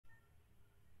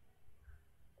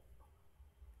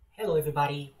Hello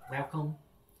everybody, welcome.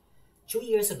 2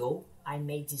 years ago, I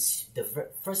made the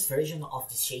first version of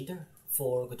this shader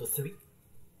for Godot 3,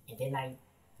 and then I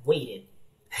waited.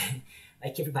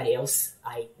 Like everybody else,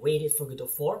 I waited for Godot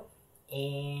 4,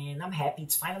 and I'm happy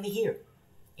it's finally here.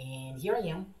 And here I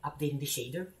am, updating the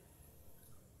shader.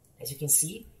 As you can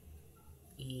see,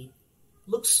 it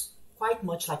looks quite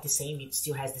much like the same. It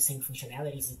still has the same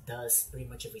functionalities, it does pretty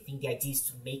much everything. The idea is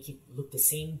to make it look the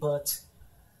same, but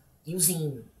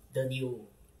using the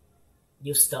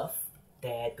new stuff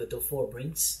that Godot 4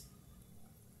 brings,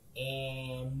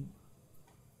 and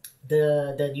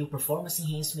the new performance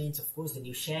enhancements, of course, the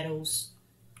new shadows,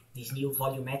 this new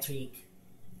volumetric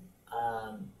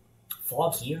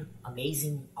fog here,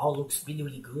 amazing, all looks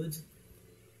really good.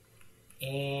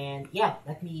 And yeah,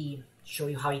 let me show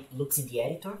you how it looks in the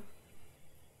editor.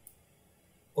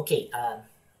 Okay,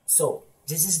 so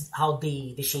this is how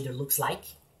the shader looks like.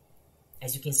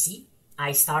 As you can see,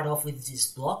 I start off with this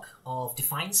block of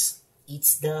defines.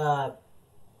 It's the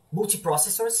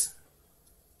multiprocessors,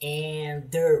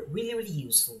 and they're really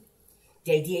useful.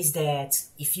 The idea is that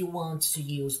if you want to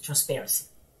use transparency,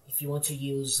 if you want to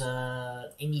use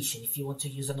emission, if you want to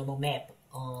use a normal map,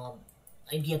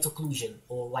 ambient occlusion,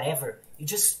 or whatever, you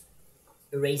just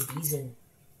erase these, and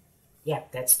yeah,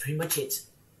 that's pretty much it.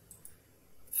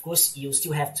 Of course, you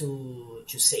still have to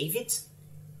save it.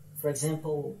 For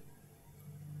example,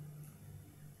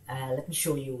 let me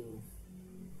show you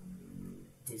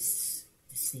this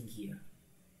thing here.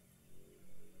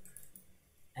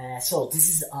 So this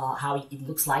is how it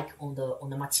looks like on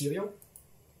the material.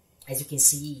 As you can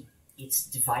see, it's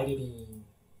divided in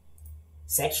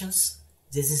sections.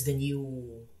 This is the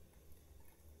new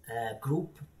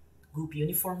group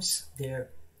uniforms. They're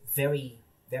very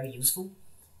useful.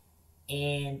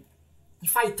 And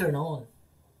if I turn on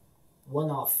one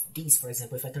of these, for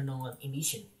example, if I turn on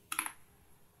emission,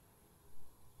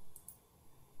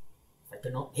 if I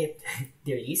turn on it,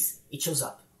 there it is, it shows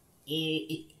up.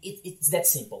 It's that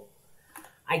simple.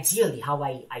 Ideally, how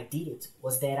I did it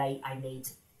was that I made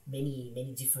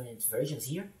many different versions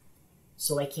here,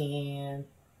 so I can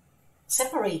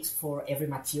separate for every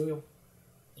material.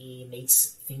 It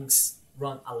makes things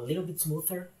run a little bit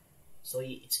smoother, so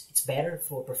it's better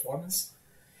for performance.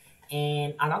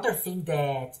 And another thing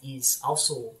that is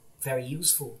also very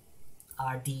useful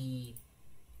are the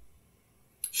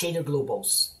shader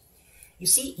globals. You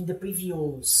see, in the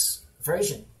previous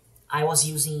version, I was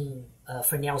using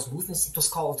Fresnel smoothness. It was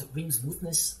called rim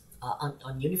smoothness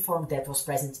on uniform that was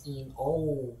present in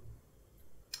all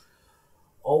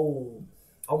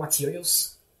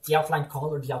materials. The outline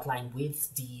color, the outline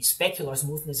width, the specular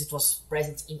smoothness, it was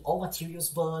present in all materials,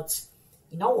 but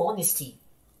in all honesty,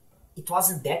 it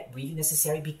wasn't that really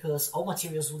necessary because all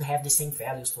materials would have the same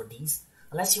values for these,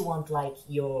 unless you want like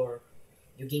your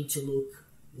game to look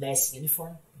less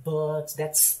uniform, but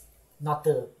that's not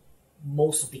the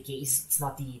most of the case. It's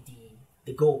not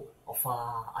the goal of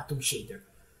a Toon shader.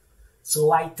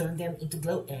 So I turned them into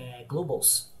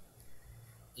globals.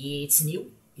 It's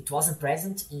new. It wasn't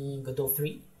present in Godot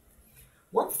 3.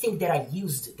 One thing that I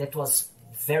used that was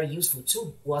very useful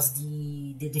too was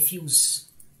the diffuse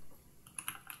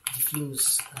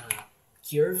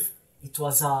curve. It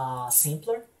was a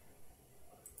sampler.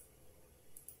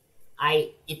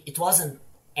 It wasn't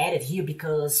added here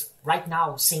because right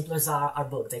now samplers are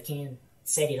bugged. I can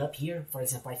set it up here. For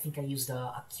example, I think I used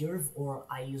a curve or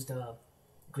I used a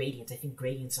gradient. I think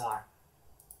gradients are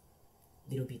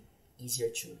a little bit easier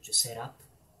to set up.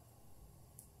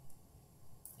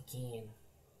 I can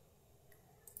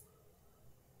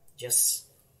just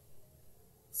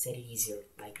set it easier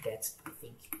like that, I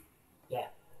think. Yeah.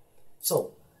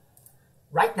 So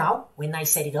right now, when I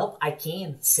set it up, I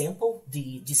can sample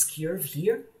this curve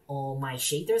here on my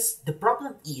shaders. The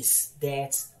problem is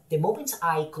that the moment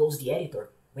I close the editor,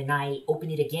 when I open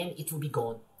it again, it will be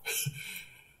gone.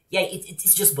 Yeah,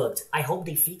 it's just bugged. I hope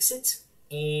they fix it,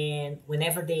 and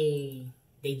whenever they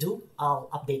do, I'll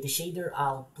update the shader,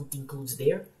 I'll put includes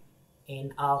there,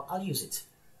 and I'll use it.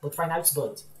 But right now it's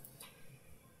bugged.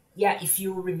 Yeah, if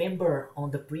you remember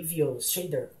on the previous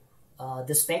shader,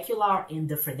 the specular and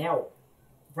the Fresnel,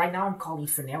 right now I'm calling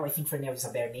Fresnel. I think Fresnel is a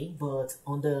better name, but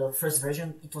on the first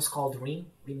version it was called rim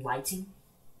lighting.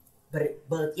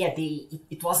 But yeah,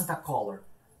 it wasn't a color.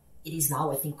 It is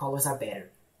now. I think colors are better.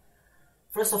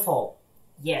 First of all,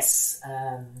 yes,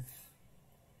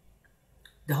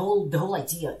 the whole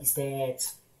idea is that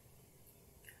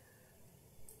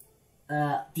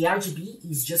the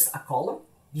RGB is just a color.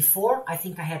 Before, I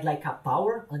think I had like a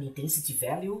power, an intensity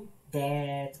value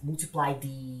that multiplied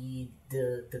the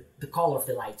color of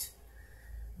the light.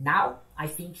 Now, I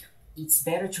think it's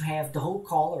better to have the whole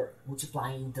color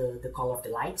multiplying the color of the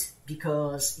light,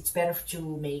 because it's better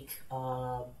to make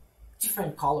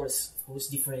different colors, of course,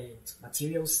 different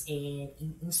materials, and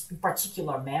in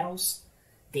particular metals,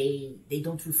 they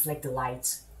don't reflect the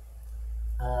light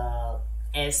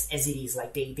as it is.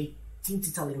 Like they tint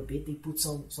it a little bit, they put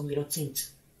some little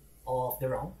tint of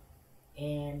their own,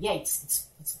 and yeah, it's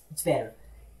better.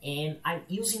 And I'm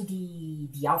using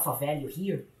the alpha value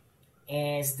here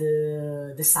as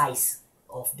the size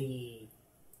of the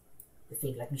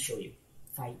thing. Let me show you.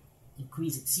 If I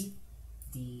increase it, see,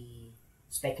 the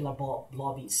specular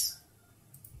blob is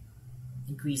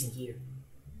increasing here.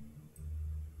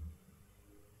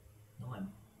 No,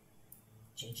 I'm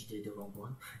changing the wrong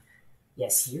one.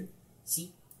 Yes, here,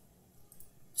 see,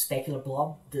 specular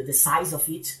blob, the size of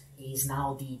it is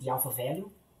now the alpha value,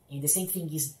 and the same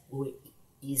thing is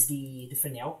the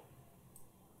Fresnel.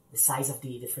 The size of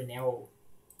the Fresnel,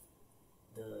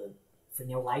 the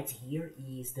Fresnel light here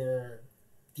is the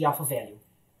alpha value,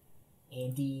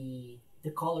 and the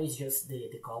color is just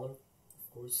the color,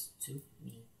 of course, too.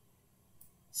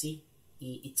 See,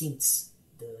 it tints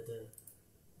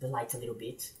the light a little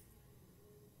bit.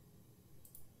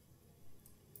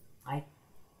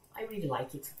 I really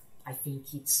like it. I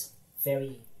think it's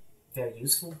very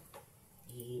useful.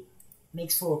 It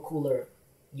makes for cooler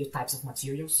new types of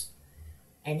materials.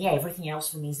 And yeah, everything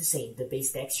else remains the same. The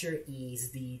base texture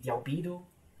is the albedo.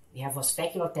 We have a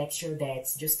specular texture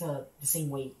that's just the same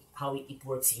way how it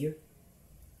works here.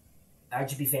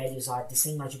 RGB values are the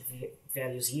same RGB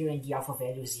values here, and the alpha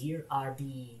values here are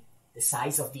the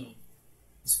size of the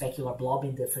specular blob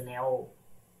in the Fresnel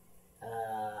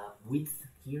width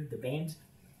here, the band.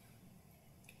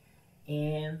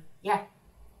 And yeah,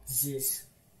 this is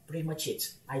pretty much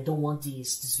it. I don't want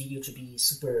this video to be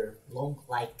super long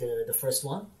like the first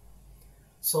one.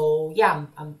 So yeah,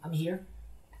 I'm here,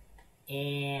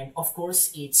 and of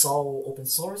course it's all open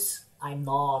source. I'm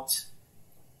not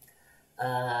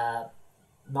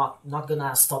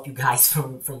gonna stop you guys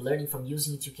from learning, from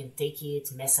using it. You can take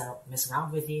it, mess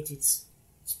around with it. It's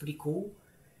pretty cool.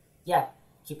 Yeah,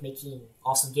 keep making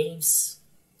awesome games,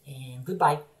 and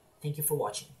goodbye. Thank you for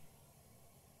watching.